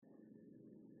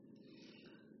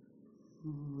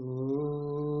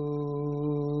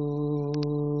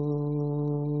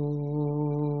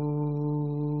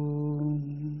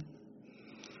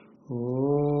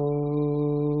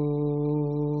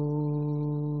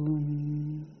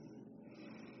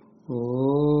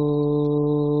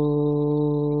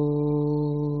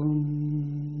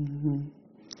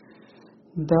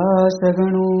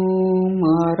दासगणो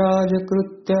महाराज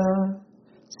कृत्य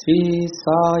श्री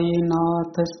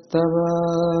साईनाथस्तव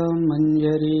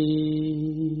मंजरी।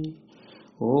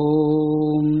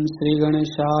 ओम श्री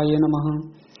गणेशाय नमः।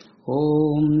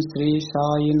 ओम श्री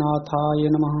साईनाथाय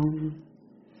नमः।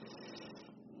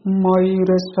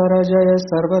 मयूरेश्वर जय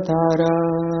सर्वधारा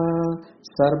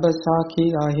सर्वसाखी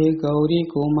आहे गौरी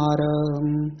कुमार।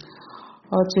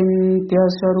 अचिंत्य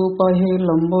स्वरूप हे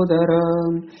लंबोदर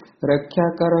रक्षा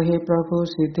कर हे प्रभु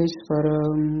सिद्धेश्वर।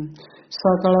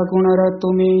 सकळ गुणर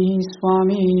तुम्ही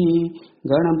स्वामी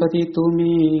गणपती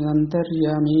तुम्ही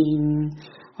अंतर्यामी।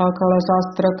 अकळ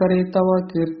शास्त्र करे तव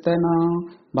कीर्तन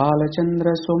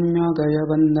बालचंद्र सौम्य गय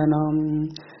वंदन।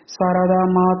 शारदा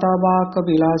माता बाक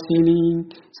विलासिनी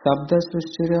शब्द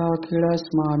सृष्टिर अखिल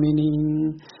स्वामिनी।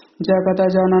 जगत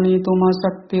जननी तुम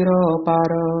शक्तिर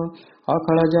अपार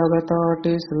अखळ जगत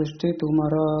अटे सृष्टि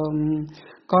तुमर।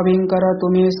 कविंकर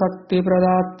तुम्ही शक्ति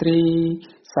प्रदात्री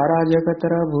सारा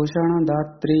जगतर भूषण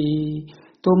दात्री।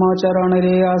 तुम चरण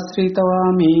रे आश्रित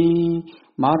आम्ही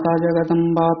माता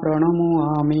जगदंबा प्रणमो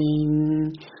आम्ही।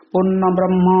 पुण्य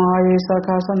ब्रह्म आये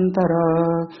सखा संतर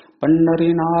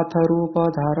पंढरीनाथ रूप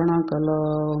धारण कल।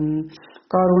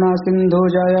 करुणा सिंधु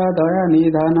जय दया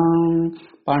निधान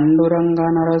पांडुरंगा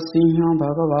नरसिंह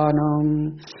भगवान।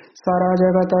 सारा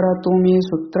जगतर तुम्ही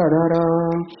सूत्रधर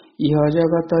इह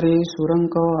जगतरे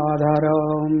सुरंक आधार।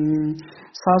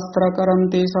 शास्त्र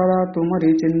करंती सदा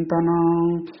तुमरी चिंतन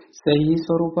सही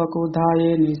स्वरूप को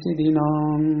धाये निशिदिन।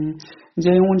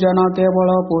 जेऊ जन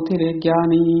केवळ पोथिरे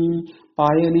ज्ञानी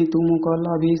पायनी तुमुक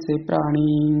लभी से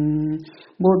प्राणी।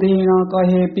 बुद्धि न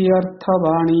कहे पियर्थ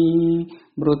वाणी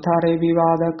वृथारे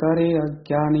विवाद करे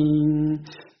अज्ञानी।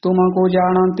 तुमको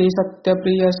जानती सत्य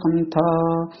प्रिय संत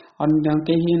अन्य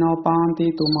केहि न पांति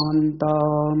तुमंत।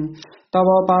 तव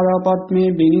पाद पद्मे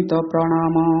विनीत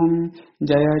प्रणाम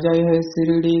जय जय हे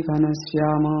शिरडी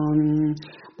घनश्याम।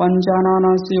 पंचानन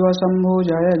शिव शंभु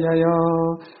जय जय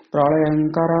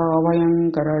प्रलयंकर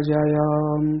अभयंकर जय।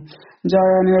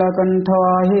 जय नीलकंठ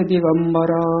आहे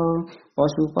दिगंबर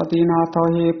पशुपतिनाथ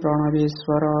हे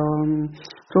प्रणवेश्वर।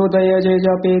 हृदय जे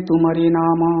जपे तुमरी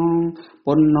नाम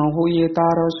पुण्य हुए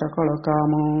तार सकल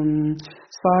काम।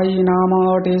 साई नाम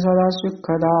अटे सदा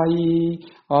सुखदायी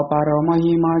अपार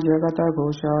महिमा जगत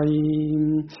घोषाई।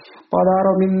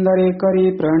 पदारविंदरे करी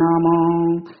प्रणाम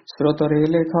श्रोतरे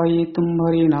लेखई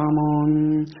तुम्भरी नाम।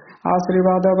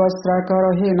 आशीर्वाद वस्त्र कर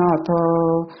हे नाथ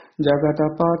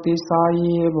जगतपति साई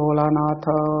हे भोलानाथ।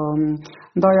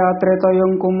 दया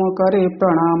त्रेतयंकुम करे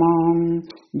प्रणाम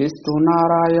विष्णु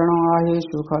नारायण आहे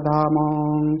सुखधाम।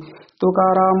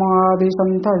 तुकाराम आदि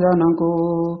संत जन को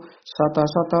शत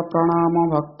शत प्रणाम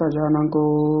भक्त जन को।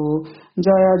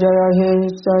 जय जय हे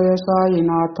जय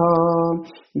साईनाथ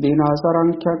दीन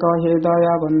संरक्षक हे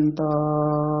दयावंत।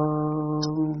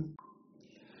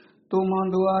 तुम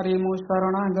दुआरी मु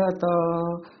शरणागत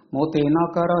मोते न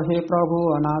कर हे प्रभु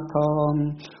अनाथ।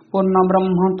 पूर्ण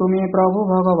ब्रह्म तुम्हें प्रभु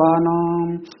भगवान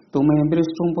तुम्हें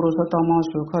विष्णु पुरुषोत्तम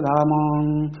सुखधाम।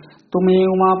 तुम्हें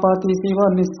उमापति शिव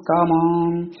निष्काम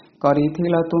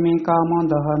करिथिल तुम्हें काम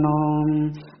दहन।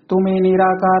 तुम्हें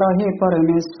निराकार हे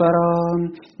परमेश्वर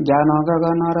ज्ञान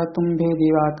गगनर तुम्भे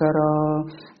दिवाकर।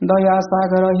 दया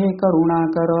सागर हे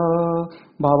करुणाकर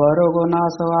भवरोग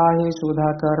नाश आहे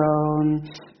सुधाकर।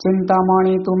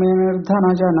 चिंतामणि तुम्हें निर्धन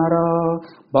जनर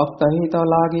भक्त हित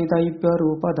लागी दैव्य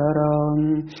रूपधर।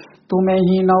 तुम्हें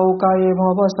ही नौकाये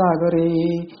भव सागरे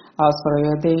आश्रय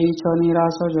देईछ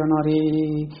निराश जनरे।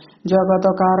 जगत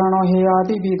कारण हे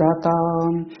आदि विधाता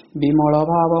विमल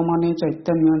भाव मने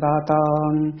चैतन्य दाता।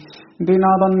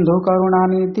 बिना बंधु करुणा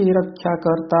नीति रक्षा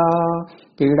करता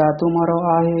क्रीड़ा तुमरो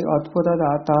आहे अद्भुत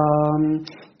दाता।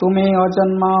 तुम्हें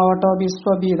अजन्मा अट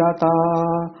विश्व विधाता।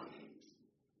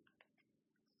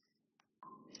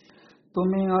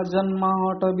 तुम्हें अजन्मा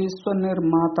अट विश्व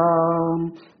निर्माता।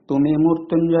 तुम्हें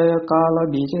मृत्युंजय काल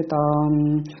विजेता।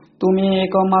 तुम्हें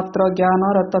एकमात्र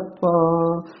ज्ञानर तत्व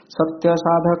सत्य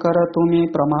साधकर तुम्हें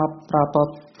प्रमा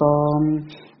प्राप्त।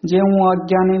 जेऊ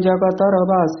अज्ञानी जगतर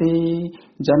वासी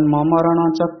जन्म मरण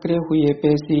चक्रे हुए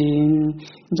पेशी।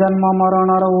 जन्म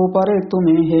मरणर ऊपरे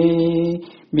तुम्हें हे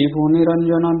विभु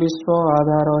निरंजन विश्व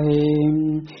आधार हे।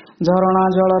 झरणा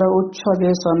जलर उच्छ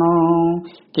देशन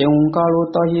केऊ काळु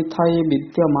तही थाई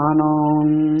विद्यमान।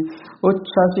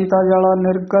 उच्छ्वसित जल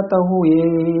निर्गत हुए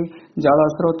जल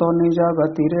स्रोत निज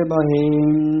गतिरे बहे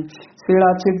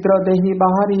शिला छिद्र देहि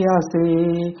बाहरी आसे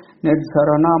निर्झर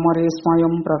नामरे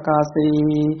स्वयं प्रकाशे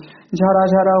झरा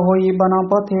झरा होई बन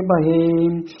पथे बहे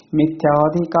मिथ्या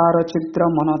अधिकार छिद्र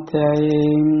मन ध्याये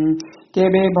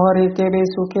केबे भरे केबे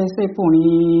सुखे से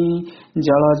पुणी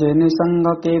जल जे निसंग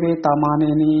केबे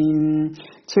तमानेनी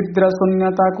छिद्र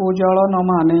शून्यता को जल न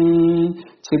माने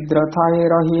छिद्र थाए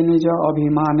रही निज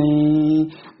अभिमाने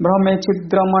भ्रमे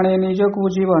छिद्र मणे निज को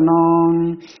जीवन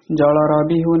जलर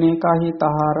बिहुने काही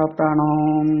ताहार प्राण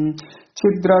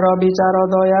छिद्रर विचार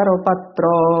दयार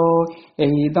पात्र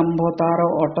एही दम्भ तार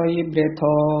अटई ब्रेथ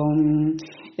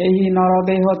एही नर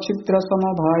देह छिद्र सम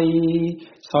भाई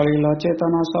सलिल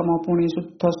चेतन सम पुनि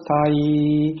शुद्ध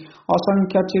स्थायी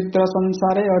असंख्य छिद्र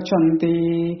संसारे अछंती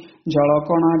जल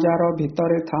कणा जार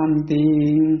भितरे थांती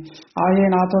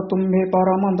आहे नाथ तुम्भे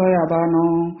परम दयावान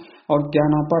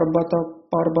अज्ञान पर्वत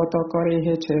पर्वत करे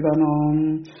हे छेदन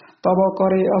तब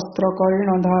करे अस्त्र करिण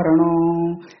धारण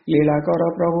लीला कर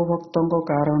प्रभु भक्तों को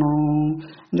कारण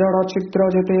जड़ छिद्र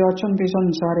जेते अछंती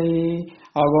संसारे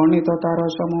अगणित तार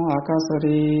सम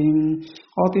आकाशरे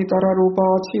अतीतर रूप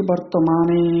अछि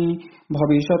वर्तमाने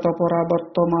भविष्यत परा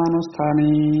वर्तमान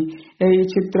स्थाने एही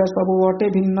छिद्र सबु अटे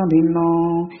भिन्न भिन्न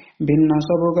भिन्न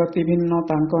सबु गति भिन्न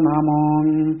तांक नाम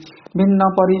भिन्न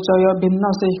परिचय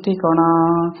भिन्न से ठिकणा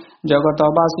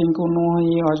जगतवासी को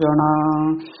नुहि अजणा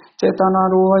चेतना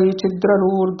रुहई छिद्र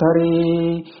ऊर्धरे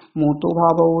मुतु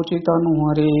भाव उचित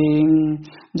नुहरे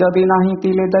जदि नाही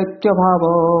तिले दैत्य भाव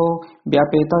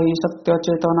व्यापेत ही सत्य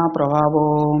चेतना प्रभाव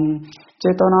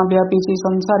चेतना व्यापीसी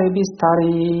संसारे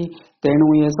विस्तारे तेणु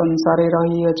ये संसारे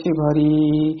रहिअछि भरी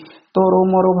तोरो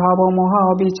मोरो भाव महा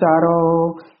विचार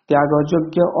त्याग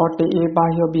योग्य अटे ए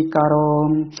बाह्य विकार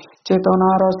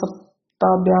चेतनार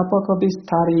सत्ता व्यापक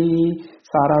विस्तारी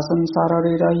सारा संसार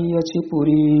रे रहिअछि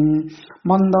पुरी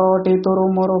मंद अटे तोरो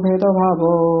मोरो भेद भाव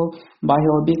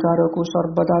बाह्य विकार को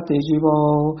सर्वदा तेजीव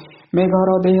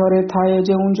मेघर देहरे थाए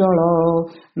जेउ जल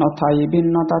न थाई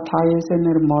भिन्नता थाए से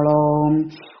निर्मल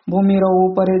भूमिर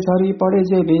उपरे झरी पड़े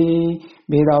जेबे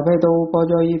भेद भेद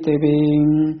उपजई तेबे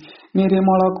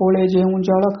निर्मल कोले जेउ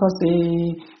जल खसे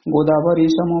गोदावरी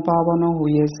सम पावन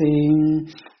हुए से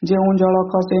जेउ जल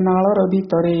खसे नालर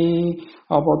भितरे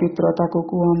अपवित्रता को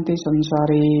कुहंती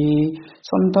संसारे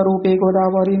संत रूपे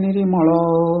गोदावरी निर्मल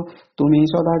तुमी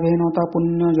सदा घेनता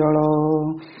पुण्य जल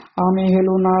आमे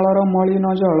हेलु नालर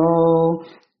मलिन जल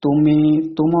तुमी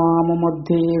तुम आम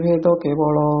मध्ये भेद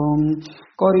केवल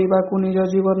କରିବାକୁ निज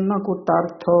जीवन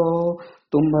कृतार्थ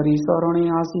तुम्हारी शरणे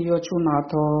आसिअछु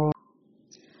नाथ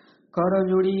कर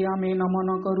जोड़ी आमे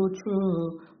नमन करुछु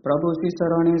प्रभु श्री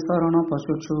शरणे शरण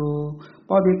पशुछु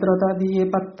पवित्रता दिए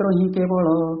पात्र ही केवल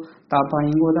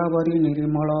तापाई गोदावरी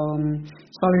निर्मल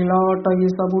सलिल अटई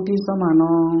सबुटी समान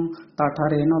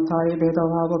ताठारे न थाए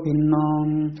भेदभाव भिन्न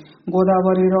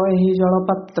गोदावरी एही जल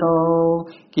पात्र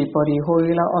किपरि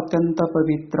होइला अत्यंत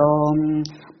पवित्र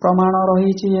प्रमाण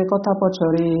रहिछि एकथा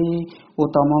पछरे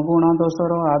उत्तम गुण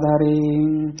दोषर आधारे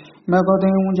मेघ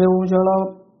देउ जेउ जल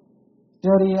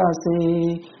झरी आसे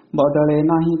बदले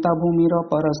नाही ता भूमिर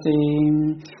परसे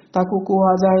ताकू कुहा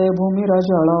जाए भूमिर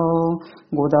जल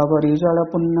गोदावरी जल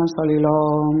पुण्य सलिल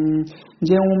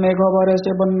जेउ मेघ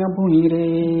बरसे बन्य भूमि रे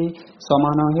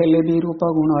समान हेले विरूप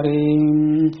गुण रे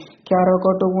क्यार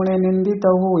कटु गुणे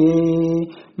निंदित हुए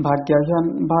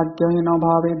भाग्यहीन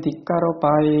भावे धिक्कार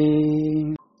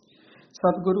पाए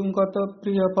सद्गुरु तो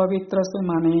प्रिय पवित्र से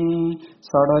माने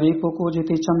षडरी पुकु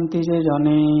जितिछन्ति जे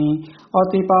जने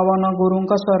अति पावन गुरु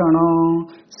शरण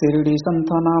शिरडी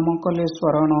संत नाम कले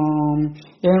स्वरण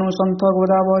एणु संत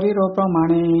गोदावरी रो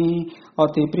प्रमाणे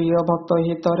अति प्रिय भक्त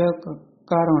हितर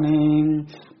कारणे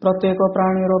प्रत्येक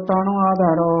प्राणीर प्राण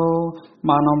आधार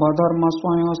मानव धर्म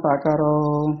स्वयं साकार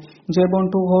जे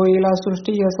बंटू होइला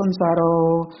सृष्टि संसार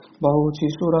बहुची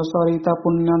सुर सरिता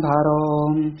पुण्य धार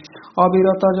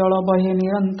अविरत जल बहे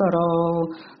निरंतर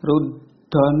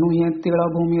रुद्ध नुहे तिल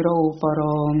भूमिर ऊपर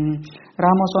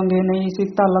राम संगे नहीं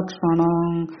सीता लक्ष्मण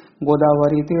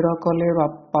गोदावरी तीर कले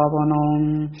पावन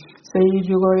सेही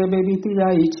जुग एबे बीती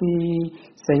जाइछि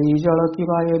सेही जल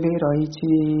किबा एबे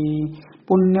रहिछि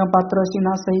पुण्य पात्र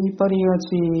सिना सही परि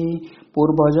अछि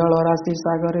पूर्व जल राशि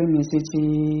सागरे मिशिछि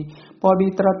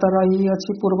पवित्रता रही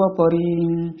अछि पूर्व परि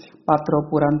पात्र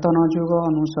पुरातन जुग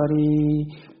अनुसारी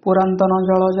पुरातन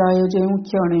जल जाए जेउ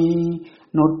क्षणी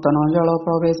नूतन जल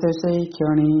प्रवेश सेही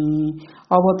क्षणी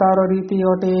अवतार रीति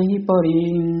अटे एही परि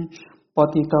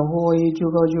पतित होई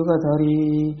जुग जुग धरी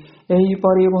एही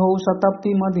परि बहु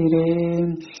शताब्दी मधिरे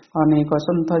अनेक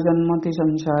संत जन्मति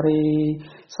संसारे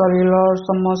सलिल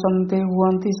सम्मसन्ते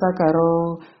हुअन्ति साकार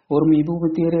उर्मी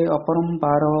भुभुतिरे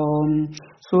अपरंपार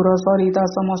सुर सरिता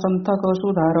समसंथक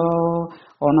सुधार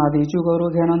अनादि जुगरु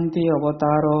घेनन्ति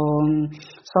अवतार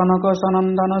सनक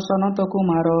सनंदन सनत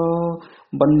कुमार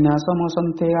बन्या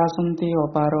समसंथे आसन्ति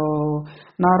अपार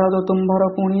नारद तुम्भर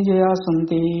पुणी जे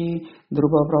आसन्ति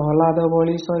ध्रुव प्रहलाद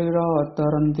बलि शरीर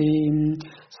अतरन्ति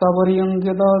सबरी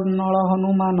अंगद नल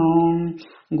हनुमान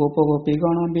गोप गोपी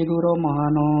गण विदुर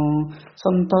महान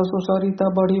संत सुसरिता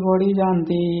बढ़ी बढ़ी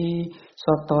जानती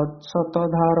सत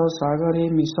शतधार सागरे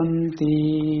मिशन्ति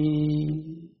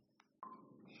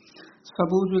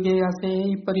सबु जुगे आसे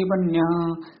परिबन्या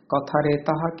कथारे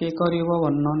ताहाके करिब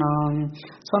वर्णना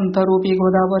संत रूपी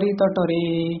गोदावरी तटरे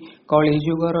कଳି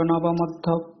जुगर नव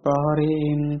मध्य प्रहरे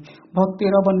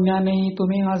भक्तिर बन्या नहीं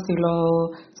तुमे आसिल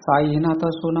साईनाथ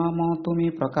सुनाम तुमे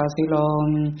प्रकाशिल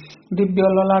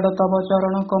दिव्य ललाड तव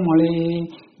चरण कमले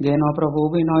घेन प्रभु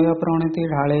विनय प्रणति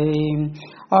ढाळे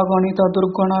अगणित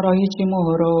दुर्गुण रहिछि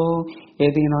मोहर ए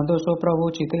दिन दोष प्रभु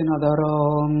चिते न धर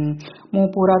मु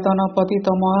पुरातन पतित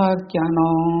महाज्ञान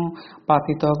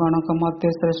पातित गणक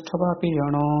मध्य श्रेष्ठ पापी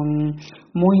जन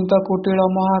मुहित कुटिल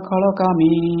महाखल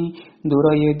कामी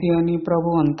दूर ये दियनी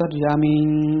प्रभु अंतर्यामी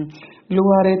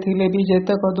लुहारे थिले भी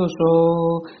जेतक दोष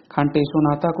खांटी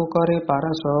सुना ताकू करे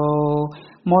पारस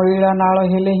मईला नाल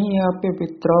हेले ही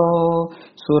अपवित्र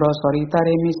सुर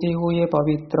सरितारे मिशी हुए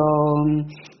पवित्र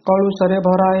कलुषरे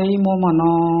भराई मो मन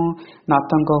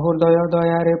नाथंक हृदय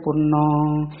दयारे पूर्ण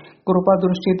कृपा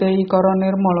दृष्टि देई कर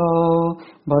निर्मल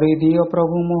भरी दिय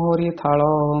प्रभु मोहरी थाल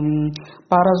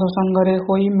पारस संगरे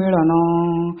होई मिलन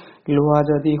लुहा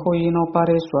जदि होई न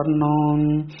पारे स्वर्ण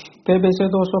तेबे से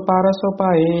दोष पारस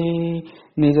पाए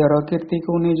निजर कीर्ति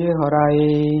को निजे हराए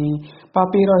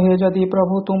पापी रहे जदि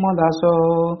प्रभु तुम दास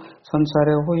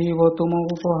संसार होइब तुम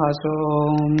उपहास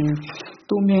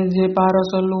तुम्हें जे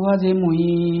पारस लुहा जे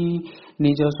मुही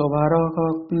निज स्वभार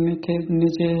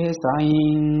निजे साई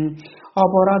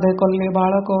अपराधे कले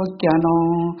बालक ज्ञान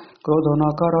क्रोध न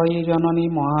करई जननी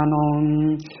महान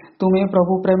तुम्हें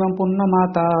प्रभु प्रेम पूर्ण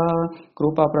माता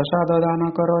कृपा प्रसाद दान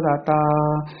कर दाता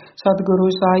सद्गुरु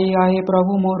साई आहे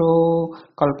प्रभु मोरो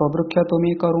कल्प वृक्ष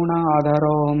तुम्हें करुणा आधार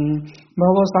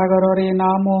भव सागर रे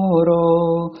नाम होरो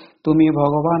तुम्हें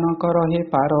भगवान कर हे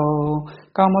पार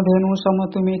कामधेनु सम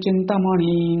तुम्हें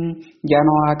चिंतामणि ज्ञान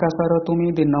आकाशर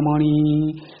तुम्हें दिनमणि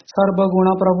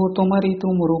सर्वगुण प्रभु तुमरी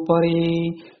तुम रूपरे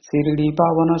शिरडी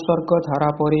पावन स्वर्ग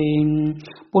धारा परे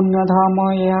पुण्यधाम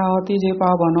यह अति जे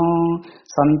पावन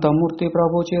संत मूर्ति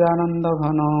प्रभु चिदानंद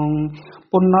घन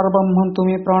पुनर्ब्रह्म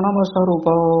तुम्हें प्रणव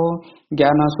स्वरूप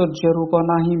ज्ञान सूर्य रूप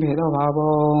नाही भेद भाव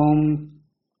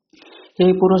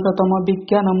हे पुरुषोत्तम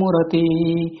विज्ञान मूर्ति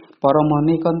परम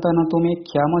निकंतन तुम्हें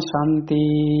ख्याम शांति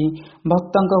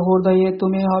भक्तंक हृदय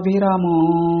तुम्हें अभिराम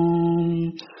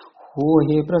हो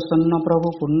हे प्रसन्न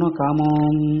प्रभु पूर्ण काम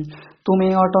तुम्हें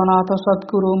अटनाथ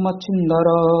सद्गुरु मच्छिंदर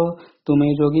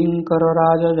तुम्हें जोगिंकर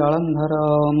राज जलंधर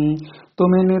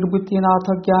तुम्हें निर्वृत्तिनाथ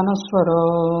ज्ञानस्वर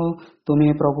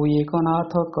तुम्हें प्रभु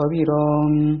एकनाथ कबीर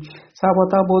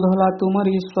सावता बोधला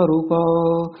तुमरी स्वरूप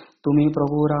तुम्हें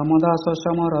प्रभु रामदास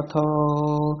समरथ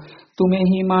तुम्हें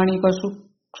ही माणिक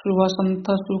शुभ संत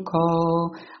सुख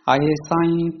आये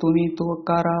साई तुम्ही तो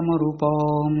काराम रूप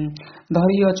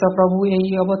धरी अच प्रभु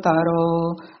यही अवतार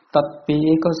तत्पे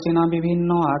एक सिना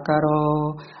विभिन्न आकार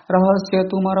रहस्य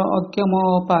तुमर अज्ञम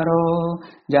पार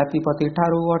जातिपति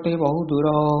ठारू अटे बहु दूर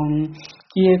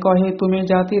किए कहे तुम्हें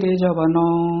जाति रे जवन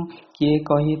किए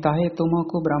कही ताहे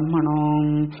तुमको ब्राह्मण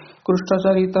कृष्ण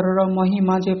चरित्र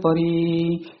महिमा जे परी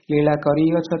लीला करी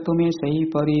अछ तुम्हें सही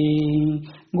परी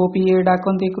गोपीए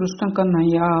डाकंती कृष्ण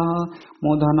कन्हैया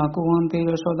मोधन कुहंती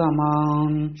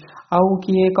यशोदामान आउ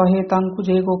किए कहे तांकु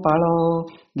जे गोपाल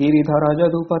गिरिधर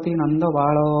जदुपति नंद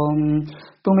बाल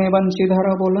तुम्हें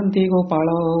बंशीधर बोलंती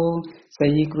गोपाल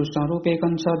सही कृष्ण रूपे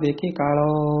कंस देखे काल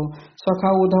सखा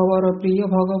उद्धवर प्रिय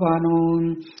भगवान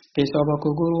केशव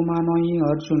को गुरु मानई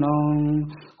अर्जुन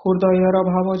हृदयर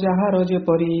भाव जहार जे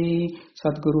परी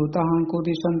सद्गुरु ताहांकु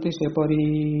दिशंति से परी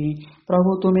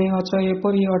प्रभु तुम्हें अच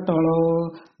एपरी अटल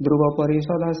ध्रुव परी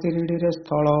सदा शिरडी रे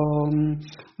स्थल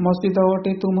मस्जिद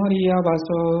अटे तुम्हारी आवास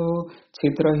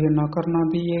छिद्रहीन कर्ण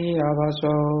दिए आवास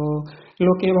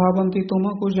लोके भावंती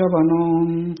तुमको जवन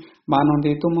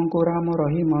मानंदी तुमको राम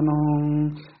रही मन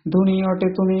धुनि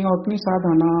अटे तुम्हें अग्नि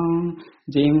साधन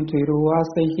जेउथिरु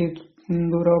आसे ही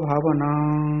दूर भावना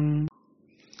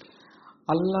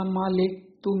अल्लाह मालिक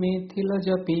ତୁମେ ଥିଲ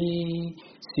ଜପି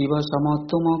ଶିବ ସମ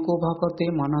ତୁମକୁ ଭକତେ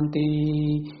ମନନ୍ତି।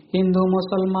 ହିନ୍ଦୁ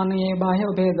ମୁସଲମାନ ଏ ବାହ୍ୟ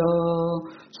ଭେଦ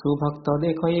ସୁଭକ୍ତ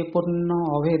ଦେଖଇ ପୂର୍ଣ୍ଣ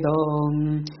ଅଭେଦ।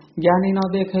 ଜ୍ଞାନୀ ନ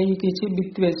ଦେଖଇ କିଛି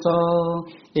ବିଦ୍ୱେଷ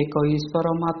ଏକ ଈଶ୍ୱର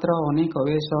ମାତ୍ର ଅନେକ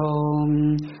ବେଶ।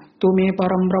 ତୁମେ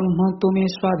ପରମ ବ୍ରହ୍ମ ତୁମେ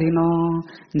ସ୍ୱାଧୀନ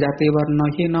ଜାତି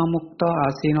ବର୍ଣ୍ଣହୀନ ମୁକ୍ତ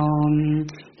ଆସୀନ।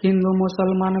 ହିନ୍ଦୁ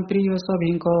ମୁସଲମାନ ପ୍ରିୟ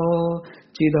ସଭିଙ୍କ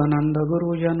ଚିଦାନନ୍ଦ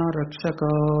ଗୁରୁଜନ ରକ୍ଷକ।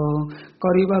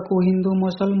 କରିବାକୁ ହିନ୍ଦୁ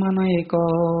ମୁସଲମାନ ଏକ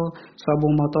ସବୁ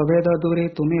ମତଭେଦ ଦୂରେ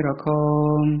ତୁମେ ରଖ।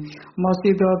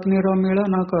 ମସ୍ଜିଦ୍ ଅଗ୍ନିର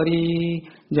ମିଳନ କରି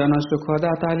ଜନ ସୁଖ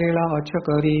ଦାତା ଲୀଳା ଅଛ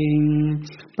କରି।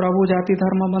 ପ୍ରଭୁ ଜାତି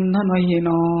ଧର୍ମ ବନ୍ଧନହୀନ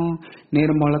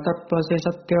ନିର୍ମଳ ତତ୍ଵ ସେ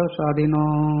ସତ୍ୟ ସ୍ୱାଧୀନ।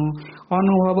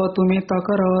 ଅନୁଭବ ତୁମେ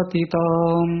ତକର ଅତୀତ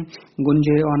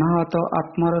ଗୁଞ୍ଜେ ଅନାହତ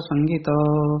ଆତ୍ମର ସଙ୍ଗୀତ।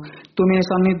 ତୁମେ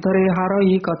ସନ୍ନିଧରେ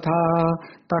ହାରଇ କଥା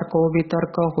ତର୍କ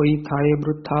ବିତର୍କ ହୋଇଥାଏ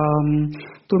ବୃଥା।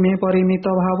 ତୁମେ ପରିମିତ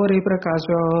ଭାବରେ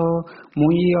ପ୍ରକାଶ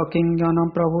ମୁଇ ଅକିଞ୍ଜନ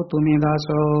ପ୍ରଭୁ ତୁମେ ଦାସ।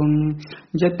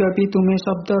 ଯଦ୍ୟପି ତୁମେ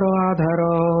ଶବ୍ଦର ଆଧାର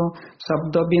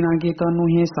ଶବ୍ଦ ବିନା ଗୀତ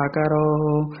ନୁହେଁ ସାକାର।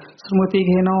 ସ୍ମୃତି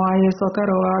ଘେନ ଆହେ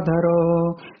ସକାର ଆଧାର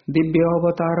ଦିବ୍ୟ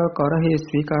ଅବତାର କର ହେ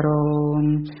ସ୍ୱୀକାର।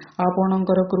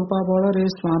 ଆପଣଙ୍କର କୃପା ବଳରେ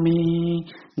ସ୍ୱାମୀ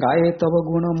ଗାଏ ତବ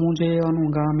ଗୁଣ ମୁଁ ଯେ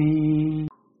ଅନୁଗାମୀ।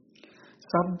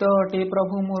 ଶବ୍ଦ ଅଟେ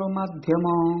ପ୍ରଭୁ ମୋର ମାଧ୍ୟମ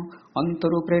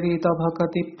ଅନ୍ତରୁ ପ୍ରେରିତ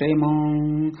ଭକତି ପ୍ରେମ।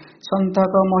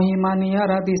 ସନ୍ଥକ ମହିମା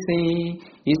ନିଆରା ଦିଶେ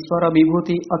ଈଶ୍ୱର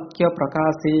ବିଭୂତି ଐକ୍ୟ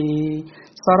ପ୍ରକାଶେ।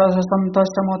 ସରସ ସନ୍ଥ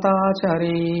ସମତା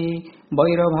ଆଚାରେ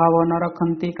ବୈର ଭାବ ନ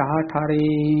ରଖନ୍ତି କାହାଠାରେ।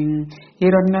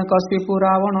 ହିରଣ୍ୟ କଶିପୁ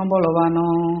ରାବଣ ବଳବାନ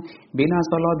ବିନାଶ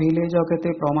ଲଭିଲେ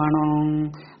ଜଗତେ ପ୍ରମାଣ।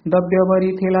 ଦବ୍ୟ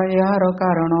ବରି ଥିଲା ଏହାର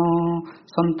କାରଣ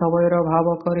ସନ୍ଥ ବୈର ଭାବ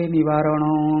କରେ ନିବାରଣ।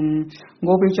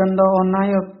 ଗୋପୀଚନ୍ଦ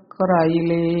ଅନ୍ୟାୟ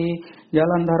କରାଇଲେ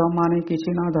ଜଳନ୍ଧର ମାନେ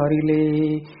କିଛି ନ ଧରିଲେ।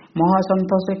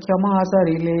 ମହାସନ୍ଥ ସେ କ୍ଷମା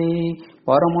ଆଚାରିଲେ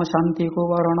ପରମ ଶାନ୍ତିକୁ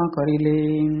ବରଣ କରିଲେ।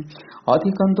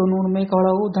 ଅଧିକନ୍ତୁ ନୁର୍ମେ କଳ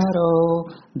ଉଦ୍ଧାର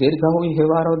ଦୀର୍ଘ ହୋଇ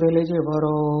ହେବାର ଦେଲେ ଯେ ବର।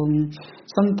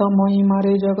 ସନ୍ଥ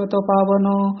ମହିମାରେ ଜଗତ ପାବନ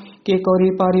କେ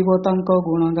କରିପାରିବ ତାଙ୍କ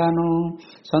ଗୁଣଗାନ।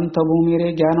 ସନ୍ଥ ଭୂମିରେ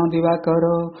ଜ୍ଞାନ ଦିବାକର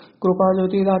କୃପା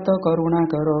ଜ୍ୟୋତି ଦାତ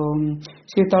କରୁଣାକର।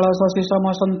 ଶୀତଳ ଶଶୀ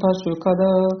ସମ ସନ୍ଥ ସୁଖଦ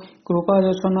କୃପା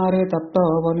ଯୋଚନାରେ ତପ୍ତ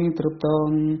ଅବନି ତୃପ୍ତ।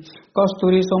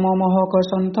 କସ୍ତୁରୀ ସମ ମହକ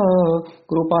ସନ୍ଥ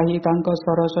କୃପା ହିଁ ତାଙ୍କ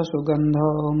ସରସ ସୁଗନ୍ଧ।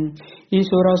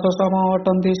 ଈଶ୍ୱର ସମ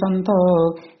ଅଟନ୍ତି ସନ୍ଥ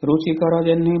ରୁଚିକର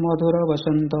ଯେହ୍ନେ ମଧୁର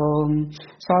ବସନ୍ତ।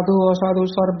 ସାଧୁ ଅସାଧୁ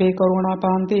ସର୍ବେ କରୁଣା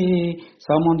ପାଆନ୍ତି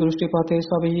ସମ ଦୃଷ୍ଟି ପଥେ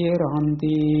ସଭିଏ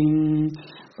ରହନ୍ତି।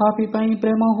 ପାପୀ ପାଇଁ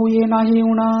ପ୍ରେମ ହୁଏ ନାହିଁ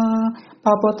ଉଣା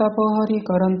ପାପ ତାପ ହରି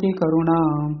କରନ୍ତି କରୁଣା।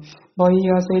 ବହି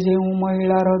ଆସେ ଯେଉଁ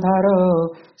ମହିଳାର ଧାର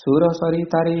ସୁର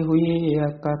ସରିତାରେ ହୁଏ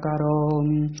ଏକାକାର।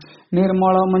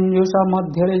 ନିର୍ମଳ ମଞ୍ଜୁଷା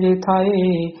ମଧ୍ୟରେ ଯେ ଥାଏ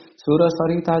ସୁର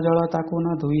ସରିତା ଜଳ ତାକୁ ନ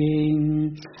ଧୁଏ।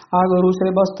 ଆଗରୁ ସେ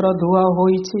ବସ୍ତ୍ର ଧୁଆ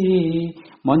ହୋଇଛି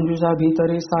ମଞ୍ଜୁଷା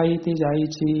ଭିତରେ ସାଇତି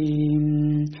ଯାଇଛି।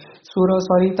 ସୁର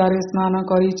ସରିତାରେ ସ୍ନାନ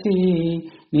କରିଛି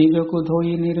ନିଜକୁ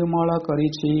ଧୋଇ ନିର୍ମଳ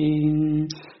କରିଛି।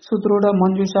 ସୁଦୃଢ଼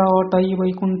ମଞ୍ଜୁଷା ଅଟଇ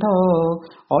ବୈକୁଣ୍ଠ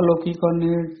ଅଲୌକିକ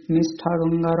ନିଷ୍ଠା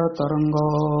ଗଙ୍ଗାର ତରଙ୍ଗ।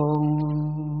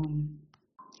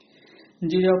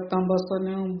 ଜିୟକ୍ତ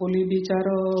ବସନ ବୋଲି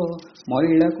ବିଚାର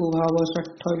ମହିଳାକୁ ଭାବ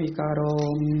ଷଷ୍ଠ ବିକାର।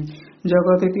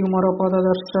 ଜଗତି ତୁମର ପଦ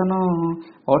ଦର୍ଶନ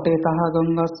ଅଟେ ତାହା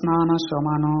ଗଙ୍ଗା ସ୍ନାନ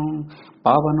ସମାନ।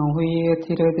 ପାବନ ହୁଏ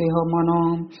ଏଥିରେ ଦେହ ମନ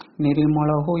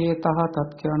ନିର୍ମଳ ହୁଏ ତାହା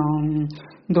ତତ୍କ୍ଷଣ।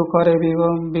 ଦୁଃଖରେ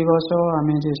ବିବଶ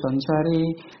ଆମେ ଯେ ସଂସାରୀ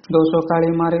ଦୋଷ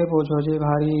କାଳି ମାରେ ବୋଝ ଯେ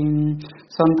ଭାରି।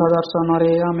 ସନ୍ଥ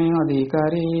ଦର୍ଶନରେ ଆମେ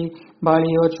ଅଧିକାରୀ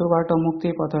ବାଳି ଅଛୁ ବାଟ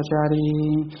ମୁକ୍ତି ପଥଚାରୀ।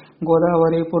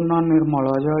 ଗୋଦାବରୀ ପୂର୍ଣ୍ଣ ନିର୍ମଳ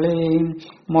ଜଳେ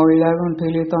ମହିଳା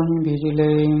ଗଣ୍ଠିଲି ତହିଁ ଭିଜିଲେ।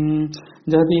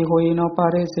 ଯଦି ହୋଇ ନ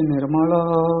ପାରେ ସେ ନିର୍ମଳ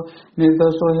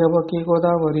ନିର୍ଦୋଷ ହେବ କି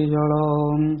ଗୋଦାବରୀ ଜଳ।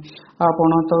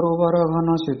 ଆପଣ ତରୁବର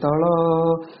ଘନ ଶୀତଳ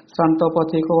ଶାନ୍ତ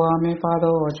ପଥିକ ଆମେ ପାଦ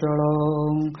ଅଚଳ।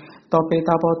 ତପେ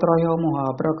ତାପତ୍ରୟ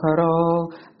ମହାପ୍ରଖର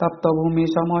ତପ୍ତ ଭୂମି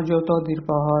ସମଜ୍ୟୋତ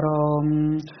ଦୀପହର।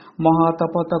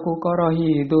 ମହାତପତକୁ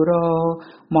କରହି ଦୂର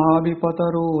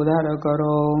ମହାବିପତରୁ ଉଦ୍ଧାର କର।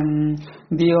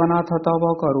 ଦିଅନାଥ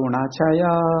ତବ କରୁଣା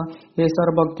ଛାୟା ଏ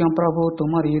ସର୍ବଜ୍ଞ ପ୍ରଭୁ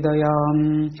ତୁମରି ଦୟା।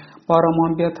 ପରମ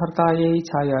ବ୍ୟଥତା ଏଇ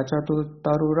ଛାୟା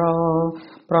ତରୁର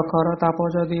ପ୍ରଖର ତାପ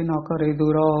ଯଦି ନ କରେ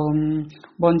ଦୂର।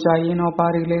 ବଞ୍ଚାଇ ନ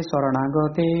ପାରିଲେ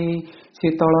ଶରଣାଗତେ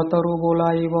ଶୀତଳ ତରୁ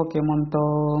ବୋଲାଇବ କେମନ୍ତ।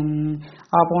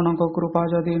 ଆପଣଙ୍କ କୃପା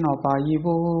ଯଦି ନ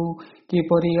ପାଇବୁ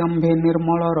କିପରି ଆମ୍ଭେ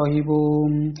ନିର୍ମଳ ରହିବୁ।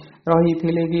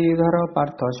 ରହିଥିଲେ ଗିରିଧର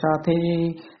ପାର୍ଥ ସାଥେ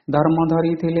ଧର୍ମ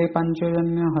ଧରିଥିଲେ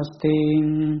ପାଞ୍ଚଜନ୍ୟ ହସ୍ତେ।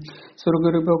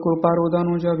 ସୁଗ୍ରୀବ କୃପାରୁ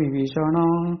ଧନୁଜ ବିଭୀଷଣ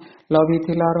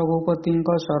ଲଭିଥିଲା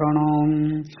ରଘୁପତିଙ୍କ ଶରଣ।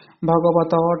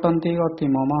 ଭଗବତ ଅଟନ୍ତି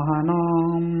ଅତିମ ମହାନ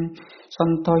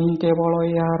ସନ୍ଥ ହିଁ କେବଳ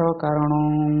ଏହାର କାରଣ।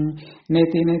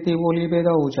 ନେତି ନେତି ବୋଲି ବେଦ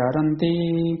ଉଚାରନ୍ତି,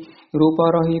 ରୂପ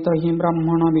ରହିତ ହିଁ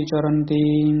ବ୍ରାହ୍ମଣ ବିଚରନ୍ତି।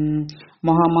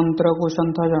 ମହାମନ୍ତ୍ରକୁ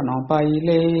ସନ୍ଥ ଜନ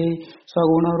ପାଇଲେ,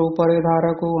 ସଗୁଣ ରୂପରେ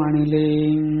ଧାରକୁ ଆଣିଲେ।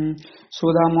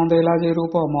 ସୁଦାମ ଦେଲା ଯେ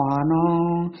ରୂପ ମହାନ,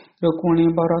 ରୁକ୍ମିଣୀ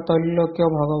ବର ତୈଲୋକ୍ୟ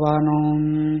ଭଗବାନ।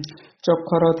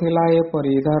 ଚକ୍ଷର ଥିଲା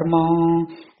ଏପରି ଧର୍ମ,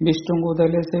 ବିଷ୍ଣୁଙ୍କୁ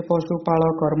ଦେଲେ ସେ ପଶୁପାଳ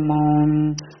କର୍ମ।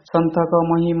 ସନ୍ଥକ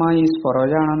ମହିମା ଈଶ୍ୱର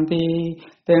ଜାଣନ୍ତି,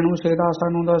 ତେଣୁ ସେ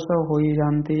ଦାସାନୁଦାସ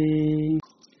ହୋଇଯାନ୍ତି।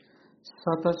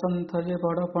 ସତସନ୍ଥ ଯେ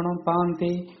ବଡ଼ପଣ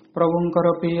ପାଆନ୍ତି, ପ୍ରଭୁଙ୍କର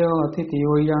ପ୍ରିୟ ଅତିଥି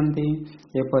ହୋଇଯାନ୍ତି।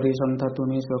 ଏପରି ସନ୍ଥ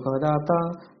ତୁମେ ସୁଖଦାତା,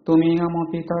 ତୁମେ ଆମ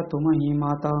ପିତା ତୁମ ହିଁ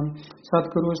ମାତା।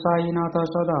 ସଦ୍ଗୁରୁ ସାଇନାଥ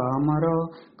ସଦା ଆମର,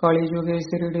 କଳିଯୁଗେ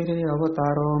ଶିରିଡ଼ିରେ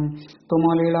ଅବତାର। ତୁମ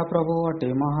ଲୀଳା ପ୍ରଭୁ ଅଟେ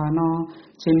ମହାନ,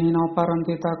 ଚିହ୍ନି ନ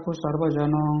ପାରନ୍ତି ତାକୁ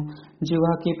ସର୍ବଜନ।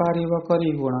 ଜିହ୍ୱା କି ପାରିବ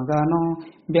କରି ଗୁଣଗାନ,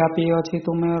 ବ୍ୟାପୀ ଅଛି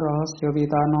ତୁମେ ରହସ୍ୟ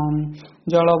ବିଧାନ।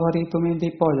 ଜଳ ଭରି ତୁମେ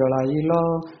ଦୀପ ଜଳାଇଲ,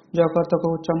 ଜଗତକୁ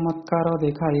ଚମତ୍କାର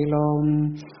ଦେଖାଇଲ।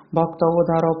 ଭକ୍ତ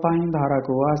ଉଦ୍ଧାର ପାଇଁ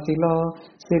ଧାରାକୁ ଆସିଲ,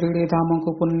 ଶିରିଡ଼ି ଧାମକୁ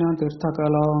ପୁଣ୍ୟ ତୀର୍ଥ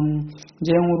କଲ।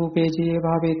 ଯେଉଁ ରୂପେ ଯିଏ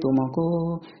ଭାବେ ତୁମକୁ,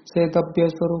 ସେ ଦ୍ରବ୍ୟ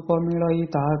ସ୍ୱରୂପ ମିଳଇ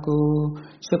ତାହାକୁ।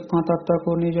 ସୂକ୍ଷ୍ମ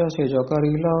ତତ୍ତ୍ୱକୁ ନିଜ ସେଜ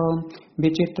କରିଲ,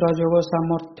 ବିଚିତ୍ର ଯୋଗ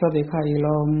ସାମର୍ଥ୍ୟ ଦେଖାଇଲ।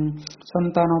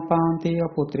 ସନ୍ତାନ ପାଆନ୍ତି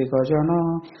ଅପୁତ୍ରିକ ଜନ,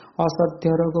 ଅସାଧ୍ୟ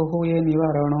ରୋଗ ହୁଏ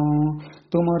ନିବାରଣ।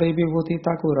 ତୁମରି ବିଭୂତି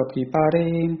ତାକୁ ରଖିପାରେ,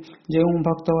 ଯେଉଁ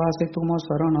ଭକ୍ତ ଆସେ ତୁମ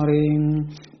ଶରଣରେ।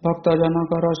 ଭକ୍ତ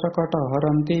ଜନକର ସକଟ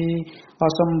ହରନ୍ତି,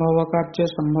 ଅସମ୍ଭବ କାର୍ଯ୍ୟ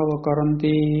ସମ୍ଭବ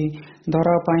କରନ୍ତି।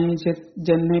 ଧରା ପାଇଁ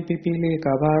ଯେହ୍ନେ ପିପିଲି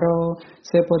କାଭାର,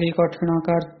 ସେପରି କଠିନ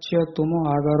କାର୍ଯ୍ୟ ତୁମ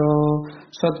ଆଗର।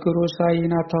 ସଦ୍ଗୁରୁ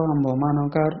ସାଇନାଥ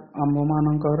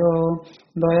ଆମ୍ଭମାନଙ୍କର,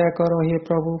 ଦୟା କର ହେ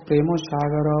ପ୍ରଭୁ ପ୍ରେମ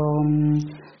ସାଗର।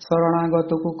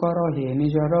 ଶରଣାଗତକୁ କର ହେ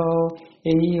ନିଜର,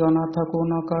 ଏହି ଅନାଥକୁ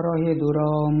ନ କର ହେ ଦୂର।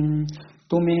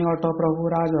 ତୁମେ ଅଟ ପ୍ରଭୁ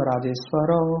ରାଜ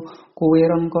ରାଜେଶ୍ୱର,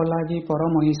 କୁବେରଙ୍କ ଲାଗି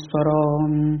ପରମ ଈଶ୍ୱର।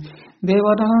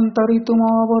 ଦେବଧନନ୍ତରୀ ତୁମ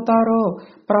ଅବତାର,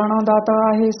 ପ୍ରାଣଦାତା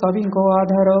ହେ ସଭିଙ୍କ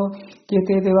ଆଧାର।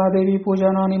 କେତେ ଦେବାଦେବୀ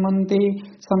ପୂଜନ ନିମନ୍ତେ,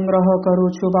 ସଂଗ୍ରହ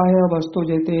କରୁଛୁ ବାହ୍ୟ ବସ୍ତୁ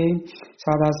ଯେତେ।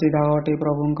 ସାଧା ସିଧା ଅଟେ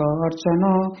ପ୍ରଭୁଙ୍କ ଅର୍ଚ୍ଚନ,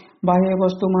 ବାହ୍ୟ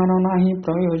ବସ୍ତୁ ମାନ ନାହିଁ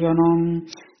ପ୍ରୟୋଜନ।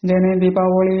 ଯେନେ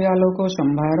ଦୀପାବଳି ଆଲୋକ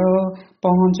ସମ୍ଭାର,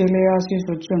 ପହଞ୍ଚିଲେ ଆସି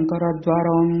ସୂର୍ଯ୍ୟଙ୍କର ଦ୍ୱାର।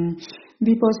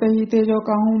 ଦୀପ ସେହି ତେଜ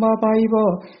କାହୁଁ ବା ପାଇବ,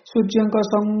 ସୂର୍ଯ୍ୟଙ୍କ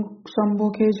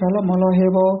ସମ୍ମୁଖେ ଝଲମଲ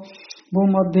ହେବ।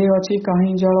 ଭୂମଧ୍ୟେ ଅଛି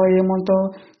କାହିଁ ଜଳ ଏମନ୍ତ,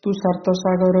 ତୁଷାର୍ତ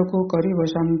ସାଗରକୁ କରିବ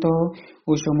ଶାନ୍ତ।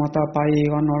 ଉଷୁମତା ପାଇ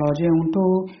ଅନଳ ଯେଉଁଠୁ,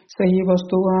 ସେହି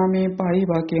ବସ୍ତୁ ଆମେ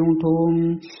ପାଇବା କେଉଁଠୁ।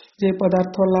 ଯେ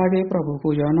ପଦାର୍ଥ ଲାଗେ ପ୍ରଭୁ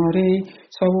ପୂଜନରେ,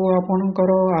 ସବୁ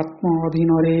ଆପଣଙ୍କର ଆତ୍ମ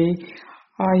ଅଧୀନରେ।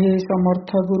 ଆହେ ସମର୍ଥ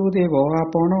ଗୁରୁଦେବ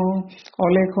ଆପଣ,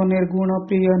 ଅଲେଖ ନିର୍ଗୁଣ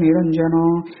ପ୍ରିୟ ନିରଞ୍ଜନ।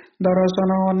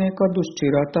 ଦର୍ଶନ ଅନେକ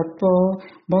ଦୃଷ୍ଟିର ତତ୍ତ୍ୱ,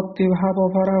 ଭକ୍ତିଭାବ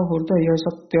ଭରା ହୃଦୟ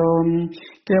ସତ୍ୟ।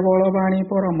 କେବଳ ବାଣୀ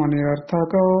ପରମ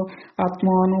ନିରର୍ଥକ, ଆତ୍ମ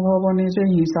ଅନୁଭବ ନିଜେ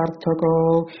ହିଁ ସାର୍ଥକ।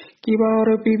 କିବା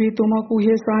ଅର୍ପିବି ତୁମକୁ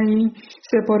ହେ ସାଇ,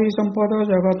 ସେପରି ସମ୍ପଦ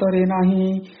ଜଗତରେ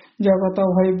ନାହିଁ। ଜଗତ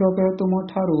ଭୈବବ୍ୟ ତୁମ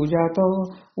ଠାରୁ ଜାତ,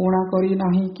 ଊଣା କରି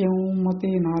ନାହିଁ କେଉଁ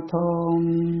ମତେ ନାଥ।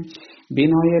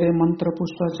 ବିନୟରେ ମନ୍ତ୍ର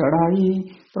ପୁଷ୍ପ ଚଢ଼ାଇ,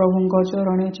 ପ୍ରଭୁଙ୍କ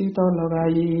ଚରଣେ ଚିତ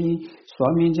ଲଗାଇ।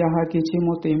 ସ୍ୱାମୀ ଯାହା କିଛି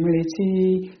ମୋତେ ମିଳିଛି,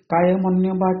 କାୟ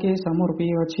ମନ୍ୟ ବାକେ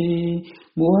ସମର୍ପିଅଛି।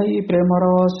 ବୁହାଇ ପ୍ରେମର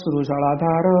ଅଶ୍ରୁ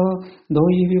ଜଳାଧାର,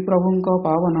 ଧୋଇବି ପ୍ରଭୁଙ୍କ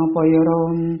ପାବନ ପୟର।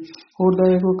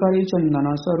 ହୃଦୟକୁ କରି ଚନ୍ଦନ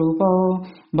ସ୍ୱରୂପ,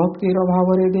 ଭକ୍ତିର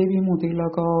ଭାବରେ ଦେବି ମୁଁ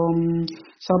ତିଲକ।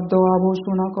 ଶବ୍ଦ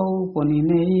ଆଭୂଷଣ କୌପନି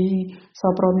ନେଇ,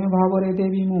 ସପ୍ରମେ ଭାବରେ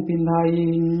ଦେବି ମୁଁ ପିନ୍ଧାଇ।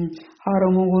 ହାର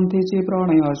ମୁଁ ଗୁନ୍ଥିଛି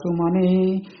ପ୍ରଣୟ ସୁମନେ,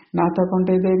 ନାଥ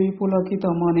କଣ୍ଠେ ଦେବି ପୁଲକିତ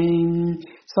ମନେ।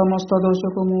 ସମସ୍ତ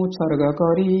ଦୋଷକୁ ମୁଁ ଉତ୍ସର୍ଗ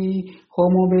କରି,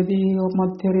 ହୋମ ବେଦୀ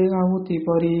ମଧ୍ୟରେ ଆହୁତି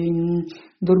ପରି।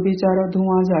 ଦୁର୍ବିଚାର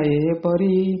ଧୂଆଁ ଯାଏ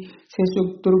ଏପରି, ସେ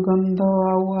ଦୁର୍ଗନ୍ଧ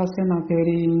ଆଉ ଆସେ ନ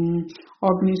ଫେରି।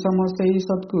 ଅଗ୍ନି ସମ ସେଇ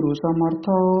ସଦ୍ଗୁରୁ ସମର୍ଥ,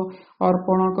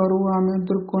 ଅର୍ପଣ କରୁ ଆମେ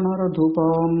ଦୁର୍ଗୁଣର ଧୂପ।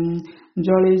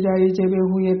 ଜଳି ଯାଇ ଯେବେ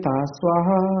ହୁଏ ତାହା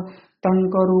ସ୍ୱାହା,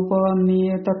 ତାଙ୍କ ରୂପ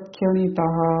ନିଏ ତତ୍କ୍ଷଣି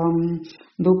ତାହା।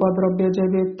 ଧୂପ ଦ୍ରବ୍ୟ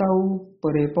ଯେବେ ତା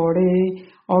ଉପରେ ପଡ଼େ,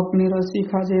 ଅଗ୍ନିର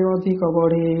ଶିଖା ଯେ ଅଧିକ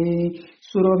ବଢ଼େ।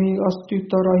 ସୁରଭି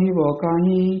ଅସ୍ତିତ୍ୱ ରହିବ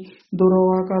କାହିଁ, ଦୂର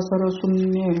ଆକାଶର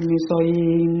ଶୂନ୍ୟ ମିଶଇ।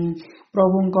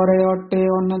 ପ୍ରଭୁଙ୍କରେ ଅଟେ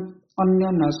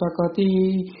ଅନ୍ୟାନ୍ୟ ଶକତି,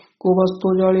 କୁବସ୍ତୁ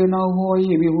ଜଳି ନ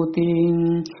ହୋଇ ବିଭୂତି।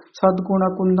 ସଦ୍ଗୁଣ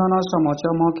କୁନ୍ଦନ ସମ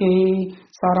ଚମକେ,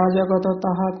 ସାରା ଜଗତ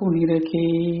ତାହାକୁ ନିରେଖେ।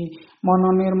 ମନ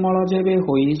ନିର୍ମଳ ଯେବେ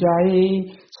ହୋଇଯାଏ,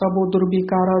 ସବୁ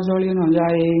ଦୁର୍ବିକାର ଜଳି ନ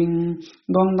ଯାଏ।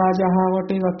 ଗଙ୍ଗା ଯାହା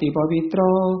ଅଟେ ଅତି ପବିତ୍ର,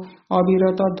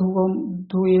 ଅବିରତ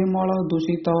ଧୁଏ ମଳ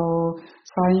ଦୂଷିତ।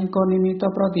 ସାଇଙ୍କ ନିମିତ୍ତ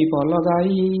ପ୍ରଦୀପ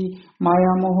ଲଗାଇ,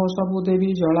 ମାୟା ମୋହ ସବୁ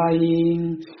ଦେବି ଜଳାଇ।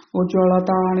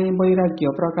 उज्ज्वलताणे वैराग्य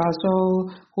प्रकाश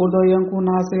हृदयंकु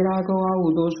नासे राग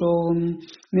आउ दोषो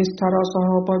निष्ठार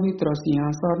सह पवित्र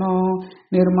सिंहासन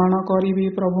निर्माण करिबी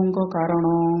प्रभुଙ୍କ कारण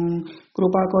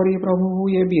कृपा करी प्रभु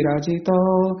ये विराजित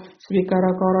स्वीकार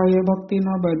कर ये भक्ति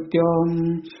नैवेद्य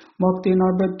भक्ति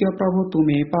नैवेद्य प्रभु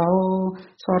तुम्हें पाओ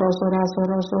सरस रास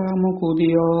रस हमको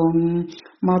दियो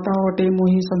माता अटे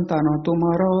मुहि संतान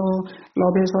तुमार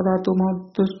लभे सदा तुम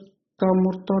दुष्ट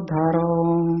मूर्त धारा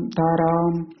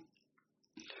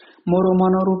मोर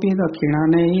मन रूपी दक्षिणा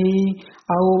नहीं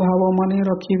आउ भाव मने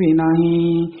रखिबी नाही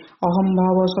अहम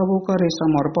भाव सबु करे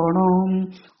समर्पण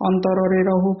अंतर रे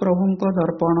रहु प्रभुଙ୍କ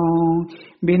दर्पण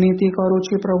विनीति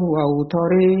करुछि प्रभु आउ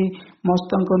थरे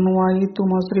मस्तक नुआई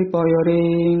तुम श्री पयरे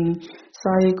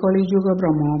साई कलि जुग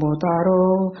ब्रह्म अवतार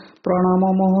प्रणाम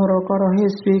मोहर कर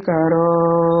हे स्वीकार।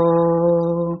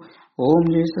 ओम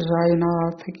जय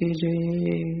साईनाथ की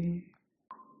जय।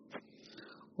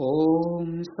 ओम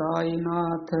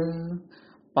साईनाथ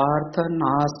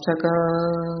पार्थनाशक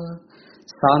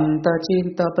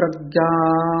शांतचित्त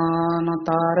प्रज्ञानतार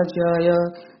जय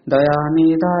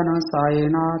दयानिधान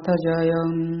साईनाथ जय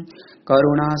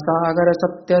करुणा सागर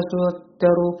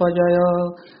सत्य रूप जय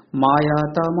माया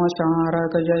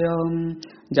तमशारक जय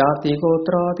जाति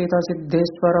गोत्र अतीत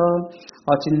सिद्धेश्वर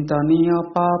अचिंतनीय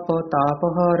पाप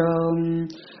तापहर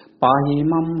पाहि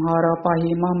मम हर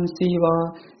पाहि मम शिव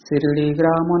शिरडी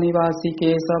ग्राम निवासी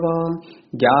केशव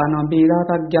ज्ञान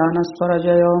विधाता ज्ञान स्वर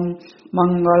जय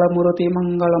मंगल मूर्ति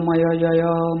मंगलमय जय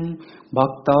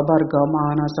भक्त वर्ग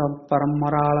मानस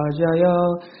परमराळ जय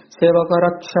सेवक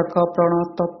रक्षक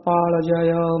प्रणत पाल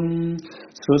जय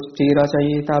सृष्टि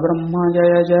रचयिता ब्रह्म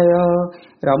जय जय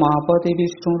रमापति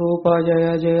विष्णु रूप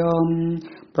जय जय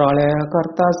प्रलय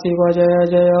कर्ता शिव जय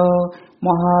जय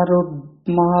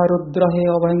महारुद्र हे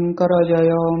अभयंकर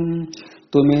जय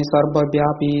तुम्हें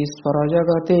सर्वव्यापी ईश्वर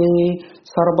जगते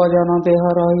सर्वजन देह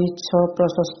रहिछ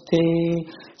प्रशस्ते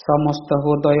समस्त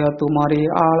हृदय तुम्हारे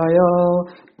आलय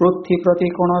पृथ्वी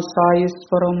प्रतिकोण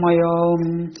साईश्वरमय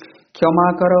क्षमा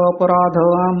कर अपराध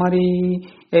आमरी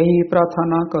यही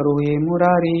प्रार्थना करो हे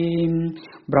मुरारी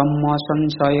ब्रह्म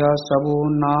संशय सबु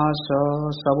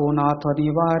नाथ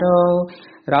निवार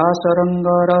रास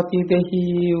रंग रति देहि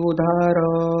उधार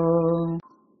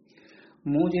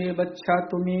मुझे बच्चा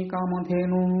तुम्हें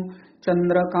कामधेनु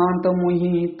चंद्रकांत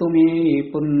मुहि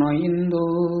तुम्हें पुण्य इंदु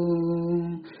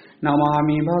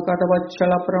नमामि भगत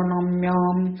वत्सल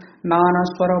प्रणम्यं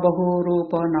नानस्वर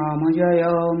बहुरूप नाम जय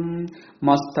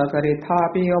मस्तकरे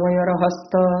थापि अभयर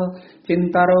हस्त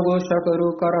चिंतार घोष करु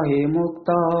करहे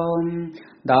मुक्त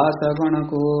दास गण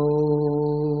को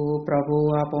प्रभु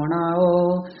आपणाओ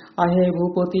आहे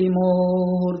भूपति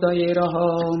मोर हृदय रह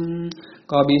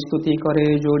कवि स्तुति करे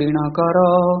जोड़ी न कर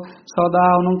सदा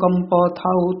अनुकंप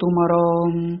थाउ तुमर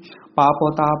पाप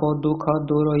ताप दुख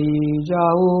दूर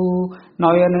जाऊ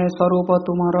नयन स्वरूप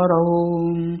तुमर रहु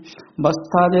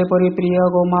बस्था जेपरि प्रिय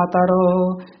गो मातार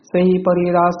सही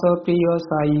परिदास प्रिय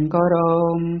साईंकर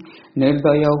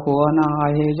निर्दय हुआ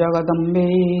आहे जगदम्बे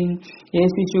ये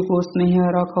शिशु को स्नेह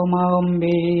रख मा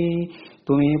अम्बे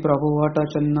तुम्हें प्रभु हट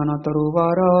चंदन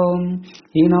तरुवर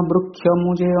हीन वृक्ष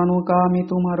मुझे अनुकामी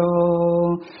तुमर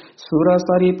सुर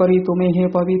सरी परि तुम्हें हे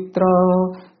पवित्र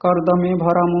कर्दमे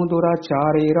भरमु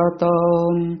दुराचारे रत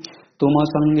तुम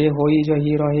संगे होई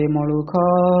जही रहे मणुख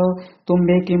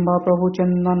तुम्भे किंबा प्रभु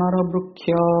चंदनर वृक्ष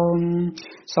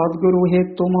सद्गुरु हे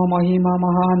तुम महिमा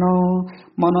महान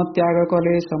मन त्याग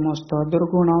कले समस्त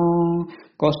दुर्गुण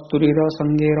कस्तूरीर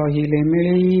संगे रहिले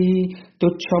मिली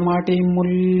तुच्छ माटी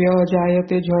मूल्य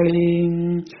जायते झली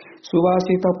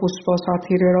सुवासित पुष्प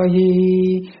साथीरे रही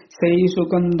सेई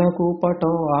सुगंध कुपट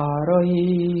आरही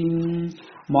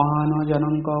महान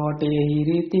जनक अटे एही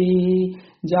रीति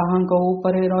जहाँक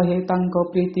उपरे रहे तांक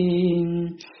प्रीति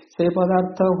से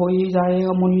पदार्थ होई जाए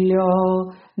अमूल्य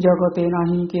जगते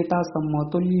नाही केता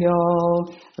समतुल्य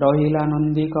रहिला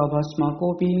नंदिक भस्म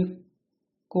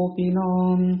कोपिन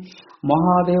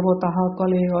महादेव ताहा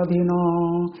कले अधीन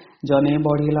जने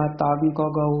बढ़िला तांक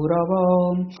गौरव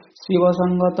शिव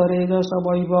संगतरे जस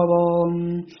वैभव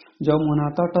जमुना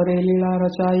तटरे लीला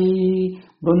रचाई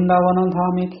वृंदावन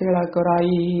धामे खेला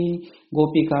कराई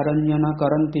गोपिका रंजन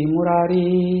करंती मुरारी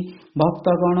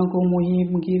भक्तगण को मुहि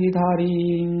गिरिधारी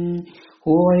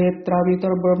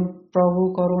होएत्रावितर प्रभु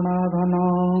करुणा घन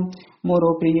मोरो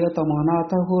प्रियतम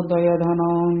नाथ हृदय धन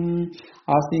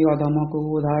आसी अधम को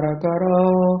उद्धार कर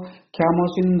क्षम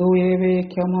सिंधु एवे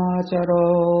क्षमाचर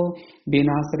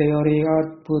बिना श्रेय रे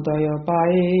अद्भुतय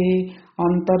पाए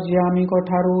अंतर्यामी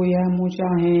ठारू यह मु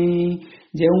चाहे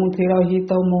जेउथिर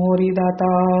हित मोहरी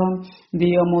दाता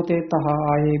दिय मोते तहा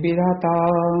आए विधाता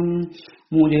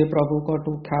मुझे प्रभु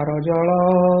कटु क्षार जल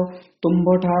तुम्भ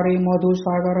ठारे मधु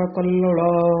सागर कल्लोल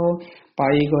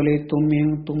पाई गले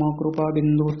तुम्हें तुम कृपा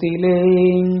बिंदु तिले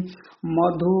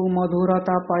मधु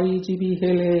मधुरता पाई जीवी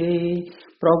हेले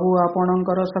प्रभु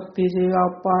आपणकर शक्ति जे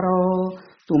अपार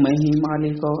तुमे ही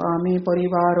मालिक आमे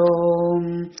परिवार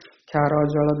क्षार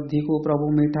जलधि को प्रभु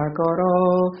मिठा कर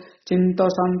चिंत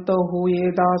शांत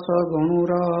हुए दास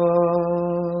गणुर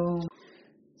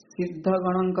सिद्ध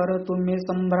गणकर तुम्हें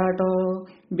सम्राट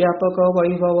व्यापक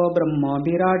वैभव ब्रह्म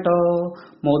विराट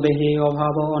मो देहे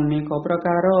अभाव अनेक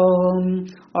प्रकार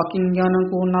अकिंजन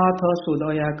को नाथ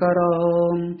सुदया कर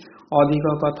अधिक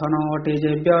कथन अटे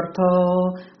जे व्यर्थ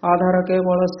आधार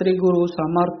केवल श्री गुरु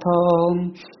समर्थ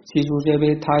शिशु जेबे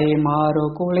थाए मार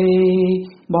कोले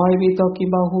भयभीत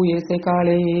किंबा हुए से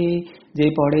काले जे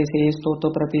पढ़े से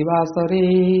स्तोत प्रतिवासरे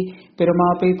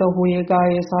प्रेमाप्रीत हुए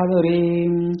गाये सागरे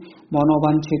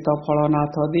मनोवांछित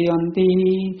फलनाथ दियंती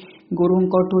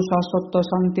गुरुंकठु शाश्वत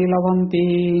शांति लभंती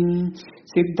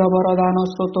सिद्ध वरदान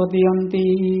स्रोत दियंती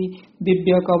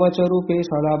दिव्य कवच रूपे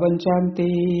सदा बंचांती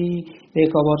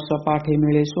एक वर्ष पाठे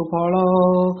मिले सुफल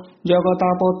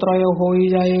जगतापत्रय होई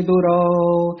जाए दूर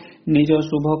निज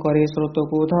शुभ करे स्रोत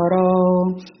को धर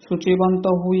सूचिवंत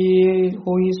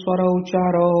हुई स्वर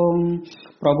उच्चार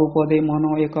प्रभु पदे मन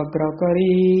एकाग्र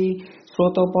करी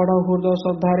स्रोत पढ़ हृदय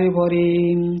श्रद्धारे भरी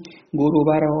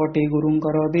गुरुवार अटे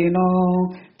गुरुंकर दिन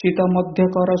चित मध्य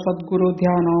कर सद्गुरु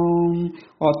ध्यान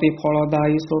अति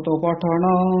फलदायी स्रोत पठन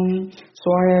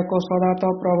सहायक सदात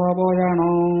प्रभाव जान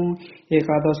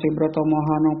एकादशी व्रत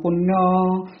महान पुण्य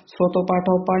स्रोत पाठ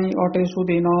पाई अटे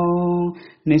सुदिन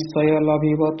निश्चय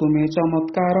लभिब तुमे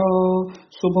चमत्कार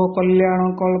शुभ कल्याण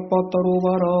कल्प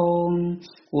तरुवर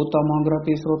उत्तम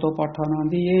ग्रति स्रोत पठन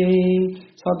दिए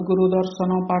सद्गुरु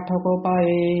दर्शन पाठक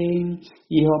पाए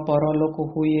इह परलोक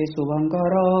हुए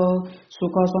शुभंकर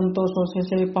सुख संतोष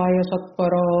से पाए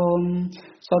सत्पर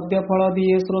सद्य फल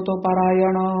दिए स्रोत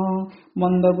पारायण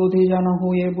मंद बुद्धि जन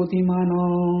हुए बुद्धिमान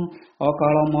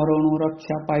अकाल मरणु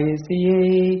रक्षा पाए सिए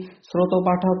स्रोत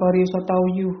पाठ करी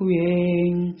सतायु हुए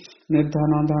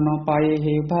निर्धन धन पाए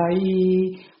हे भाई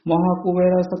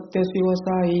महाकुबेर सत्य शिव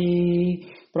साई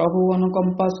प्रभु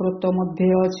अनुकंपा स्रोत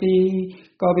मध्य अछि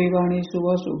कविवाणी शुभ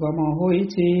सुगम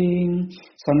होइछि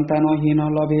संतानहीन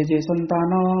लभे जे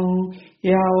संतान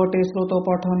यह अटे स्रोत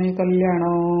पठने कल्याण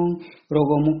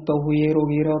रोग मुक्त हुए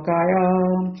रोगीर काया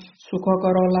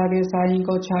सुखकर लागे साईं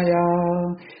छाया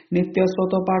नित्य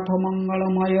स्रोत पाठ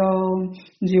मंगलमय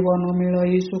जीवन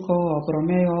मिलई सुख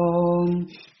अप्रमेय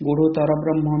गुरुतर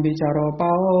ब्रह्म विचार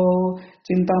पाओ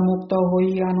चिंता मुक्त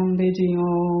होई आनंदे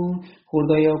जियो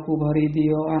हृदय को भरी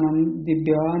दियो आनंद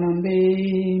दिव्य आनंदे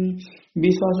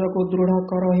विश्वास को दृढ़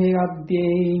कर हे आद्ये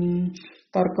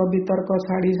तर्क वितर्क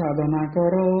छाड़ी साधना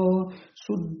कर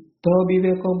शुद्ध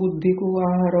विवेक बुद्धि को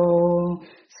आहार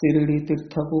शिरडी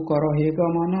तीर्थ को कर हे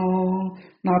गमन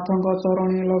नाथंक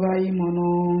चरणे लगाई मन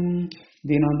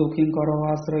दीन दुखी कर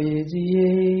आश्रय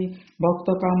जिए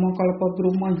भक्त काम कल्प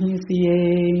द्रुम ही सिए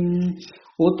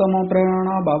उत्तम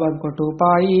प्रेरणा बाबा घटु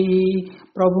पाई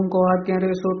प्रभु को आज्ञा रे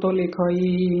सोत लिखई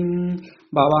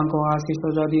बाबा को आशीष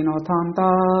जदि न था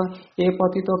ए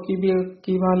पति तो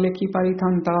किबा लेखि पारि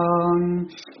था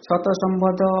शत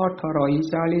संवत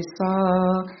 1840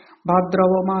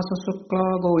 भाद्रव मास शुक्ल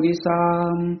गौरीसा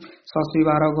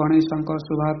शशिवार गणेशंक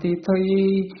शुभाती थई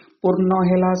पूर्ण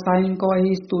हेला साईं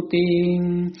कही स्तुति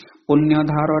पुण्य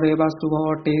धार रे बा शुभ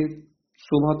अटे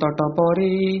शुभ तट परे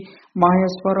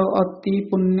माहेश्वर अति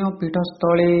पुण्य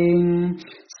पीठस्थले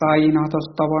साईनाथ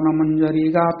स्तवन मंजरी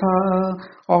गाथा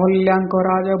अहल्याङ्क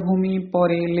राजभूमि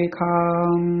परे लेखा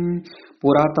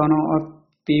पुरातन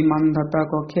अति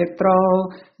मान्धताक क्षेत्र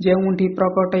जेउठी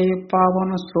प्रकटे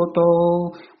पावन स्रोत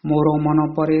मोर मन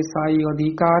परे साई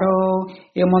अधिकार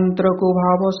ए मंत्र को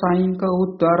भाव साईंक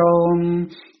उत्तर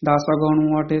दासगणु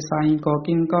अटे साईंक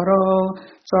किंकर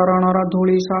चरणर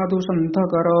धूଳି साधु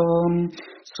संथकर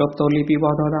सप्तलिपि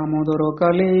बध दामोदर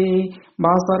कले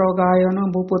भासर गायन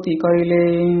भूपति कैले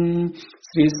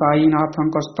श्री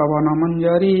साईनाथंक स्तवन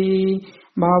मंजरी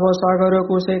भाव सागर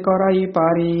को से कराई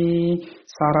पारी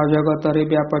सारा जगत रे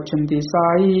व्यापचंती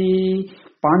साई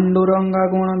पांडुरंगा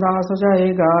गुणदास जय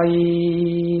गाई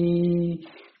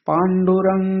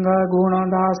पांडुरंगा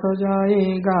गुणदास जय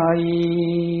गाई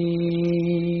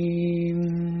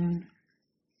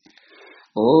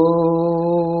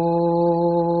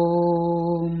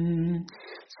ओम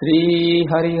श्री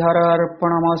हरिहर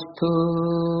अर्पणमस्तु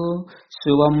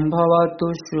शुभं भवतु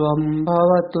शुभं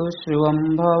भवतु शुभं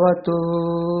भवतु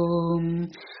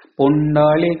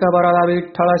पुंडलिक वरद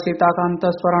विठ्ठल सीताकांत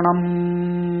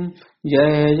स्मरणम्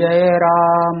जय जय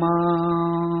राम।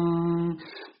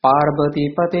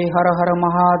 पार्वती पते हर हर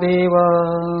महादेव।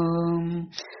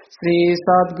 श्री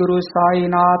सद्गुरु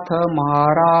साईनाथ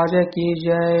महाराज की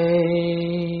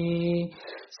जय।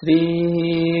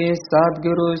 श्री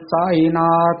सद्गुरु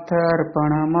साईनाथ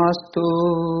अर्पणमस्तु।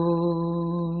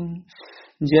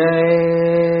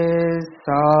 जय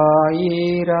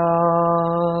साई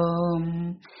राम।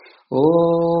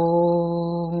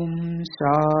 ओम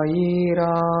साई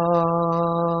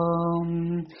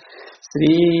राम।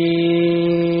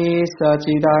 श्री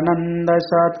सच्चिदानंद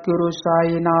सद्गुरु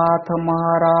साईनाथ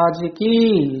महाराज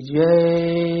की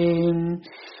जय।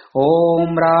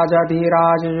 ओम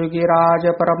राजाधिराज योगीराज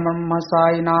परब्रह्म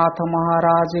साईनाथ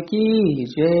महाराज की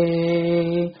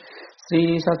जय।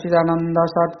 श्री सच्चिदानंद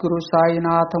सद्गुरु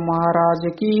साईनाथ महाराज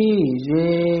की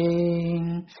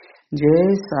जय।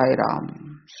 जय साई राम।